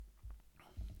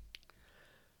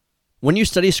When you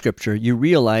study Scripture, you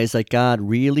realize that God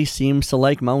really seems to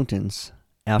like mountains.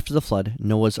 After the flood,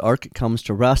 Noah's Ark comes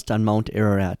to rest on Mount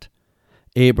Ararat.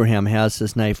 Abraham has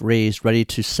his knife raised, ready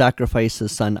to sacrifice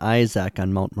his son Isaac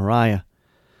on Mount Moriah.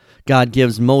 God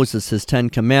gives Moses his 10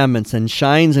 commandments and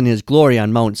shines in his glory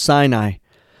on Mount Sinai.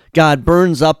 God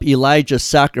burns up Elijah's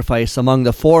sacrifice among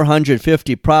the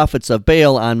 450 prophets of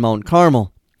Baal on Mount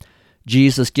Carmel.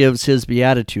 Jesus gives his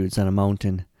beatitudes on a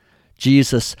mountain.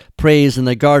 Jesus prays in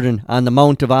the garden on the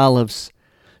Mount of Olives.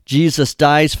 Jesus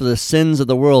dies for the sins of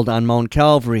the world on Mount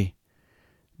Calvary.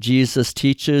 Jesus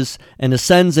teaches and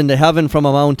ascends into heaven from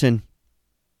a mountain.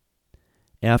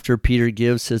 After Peter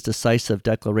gives his decisive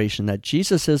declaration that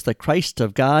Jesus is the Christ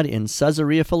of God in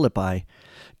Caesarea Philippi,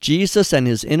 Jesus and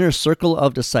his inner circle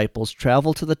of disciples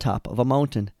travel to the top of a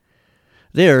mountain.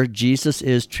 There, Jesus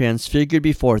is transfigured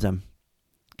before them.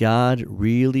 God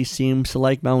really seems to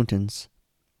like mountains.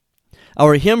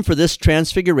 Our hymn for this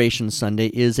Transfiguration Sunday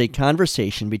is a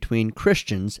conversation between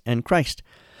Christians and Christ.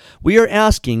 We are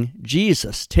asking,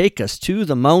 Jesus, take us to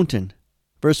the mountain.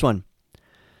 Verse 1.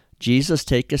 Jesus,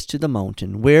 take us to the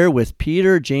mountain, where with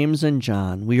Peter, James, and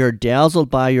John we are dazzled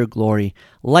by your glory,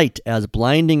 light as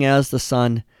blinding as the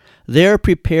sun. There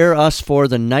prepare us for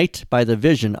the night by the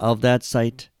vision of that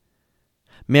sight.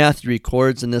 Matthew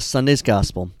records in this Sunday's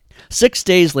Gospel, 6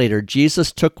 days later,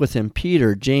 Jesus took with him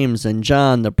Peter, James, and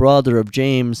John, the brother of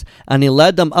James, and he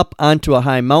led them up onto a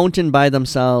high mountain by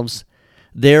themselves.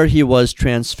 There he was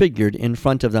transfigured in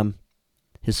front of them.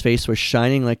 His face was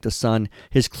shining like the sun.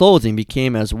 His clothing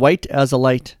became as white as a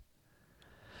light.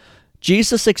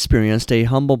 Jesus experienced a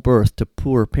humble birth to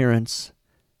poor parents.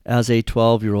 As a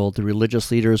 12-year-old, the religious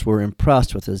leaders were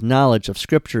impressed with his knowledge of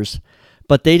Scriptures,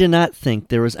 but they did not think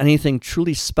there was anything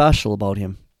truly special about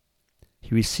him.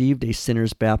 He received a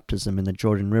sinner's baptism in the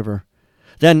Jordan River.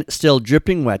 Then, still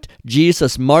dripping wet,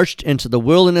 Jesus marched into the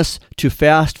wilderness to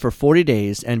fast for 40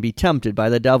 days and be tempted by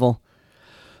the devil.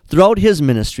 Throughout his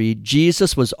ministry,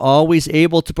 Jesus was always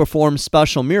able to perform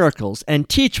special miracles and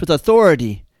teach with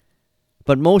authority,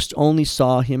 but most only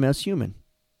saw him as human.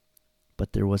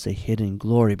 But there was a hidden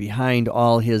glory behind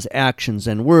all his actions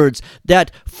and words.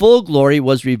 That full glory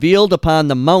was revealed upon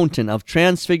the mountain of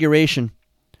transfiguration.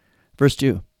 Verse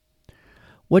 2.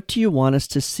 What do you want us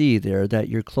to see there that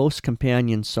your close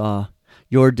companion saw?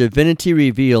 Your divinity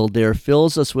revealed there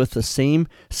fills us with the same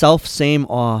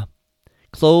awe.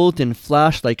 Clothed in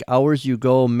flesh like ours you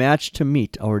go, matched to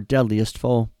meet our deadliest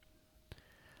foe.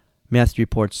 Matthew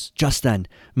reports, just then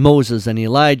Moses and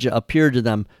Elijah appeared to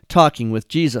them, talking with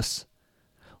Jesus.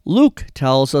 Luke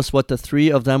tells us what the three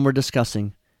of them were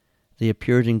discussing. They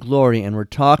appeared in glory and were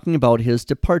talking about his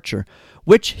departure,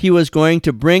 which he was going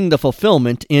to bring the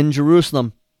fulfillment in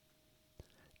Jerusalem.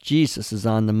 Jesus is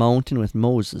on the mountain with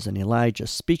Moses and Elijah,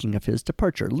 speaking of his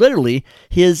departure, literally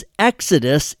his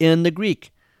exodus in the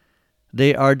Greek.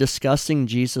 They are discussing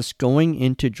Jesus going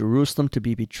into Jerusalem to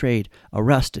be betrayed,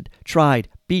 arrested, tried,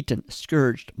 beaten,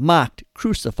 scourged, mocked,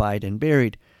 crucified, and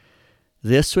buried.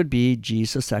 This would be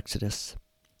Jesus' exodus.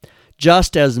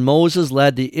 Just as Moses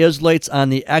led the Israelites on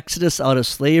the exodus out of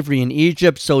slavery in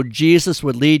Egypt, so Jesus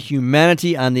would lead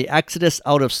humanity on the exodus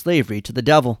out of slavery to the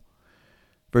devil.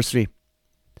 Verse 3.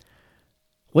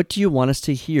 What do you want us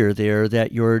to hear there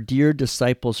that your dear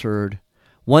disciples heard?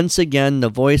 Once again, the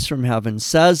voice from heaven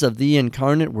says of the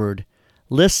incarnate word,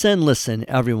 Listen, listen,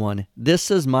 everyone. This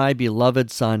is my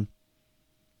beloved Son.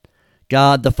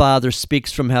 God the Father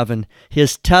speaks from heaven.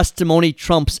 His testimony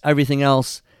trumps everything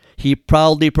else. He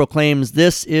proudly proclaims,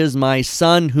 This is my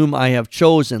Son whom I have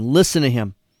chosen. Listen to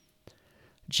him.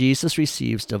 Jesus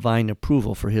receives divine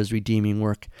approval for his redeeming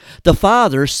work. The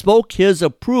Father spoke his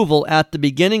approval at the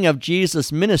beginning of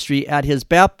Jesus' ministry at his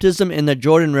baptism in the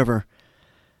Jordan River.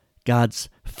 God's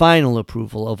final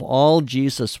approval of all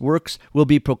Jesus' works will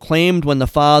be proclaimed when the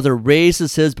Father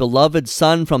raises his beloved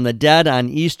Son from the dead on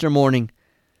Easter morning.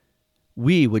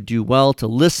 We would do well to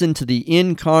listen to the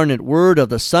incarnate word of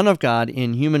the Son of God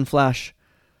in human flesh.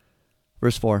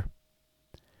 Verse 4.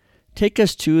 Take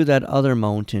us to that other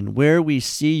mountain, where we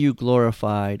see you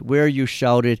glorified, where you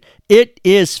shouted, It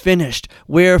is finished,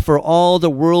 where for all the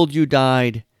world you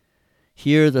died.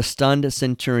 Hear the stunned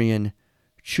centurion.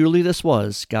 Truly this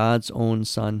was God's own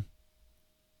Son.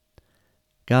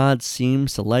 God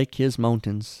seems to like his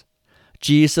mountains.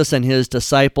 Jesus and his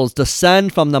disciples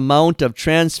descend from the Mount of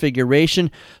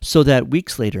Transfiguration so that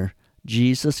weeks later,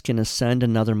 Jesus can ascend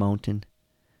another mountain.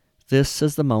 This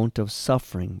is the Mount of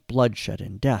suffering, bloodshed,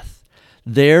 and death.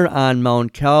 There on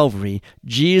Mount Calvary,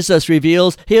 Jesus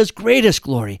reveals his greatest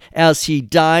glory as he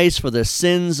dies for the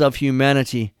sins of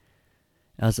humanity.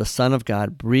 As the Son of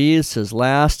God breathes his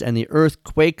last and the earth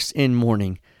quakes in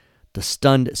mourning, The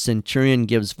stunned centurion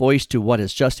gives voice to what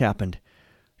has just happened.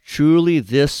 Truly,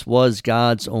 this was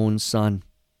God's own Son.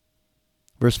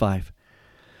 Verse 5.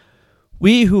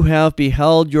 We who have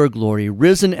beheld your glory,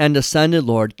 risen and ascended,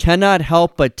 Lord, cannot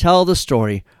help but tell the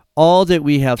story, all that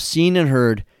we have seen and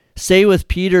heard. Say with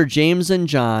Peter, James, and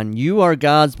John, you are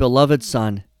God's beloved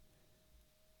Son.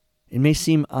 It may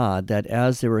seem odd that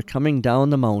as they were coming down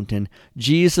the mountain,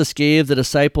 Jesus gave the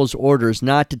disciples orders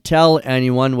not to tell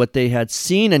anyone what they had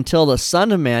seen until the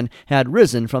Son of Man had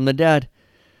risen from the dead.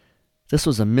 This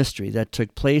was a mystery that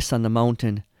took place on the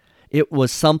mountain. It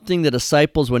was something the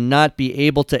disciples would not be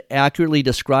able to accurately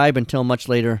describe until much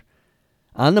later.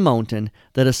 On the mountain,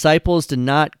 the disciples did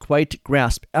not quite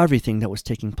grasp everything that was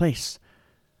taking place.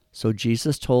 So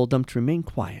Jesus told them to remain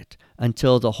quiet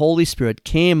until the Holy Spirit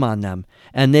came on them,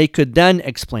 and they could then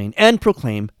explain and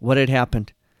proclaim what had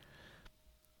happened.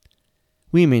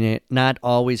 We may not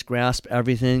always grasp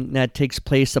everything that takes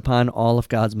place upon all of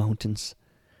God's mountains,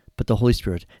 but the Holy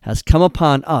Spirit has come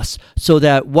upon us so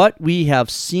that what we have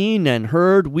seen and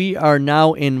heard, we are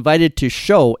now invited to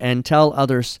show and tell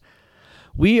others.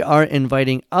 We are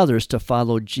inviting others to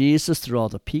follow Jesus through all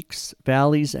the peaks,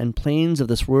 valleys, and plains of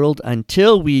this world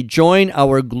until we join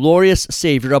our glorious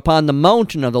Savior upon the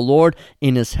mountain of the Lord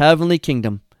in His heavenly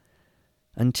kingdom.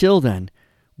 Until then,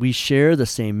 we share the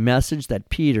same message that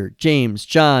Peter, James,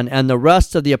 John, and the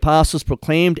rest of the apostles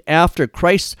proclaimed after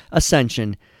Christ's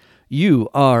ascension. You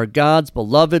are God's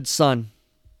beloved Son.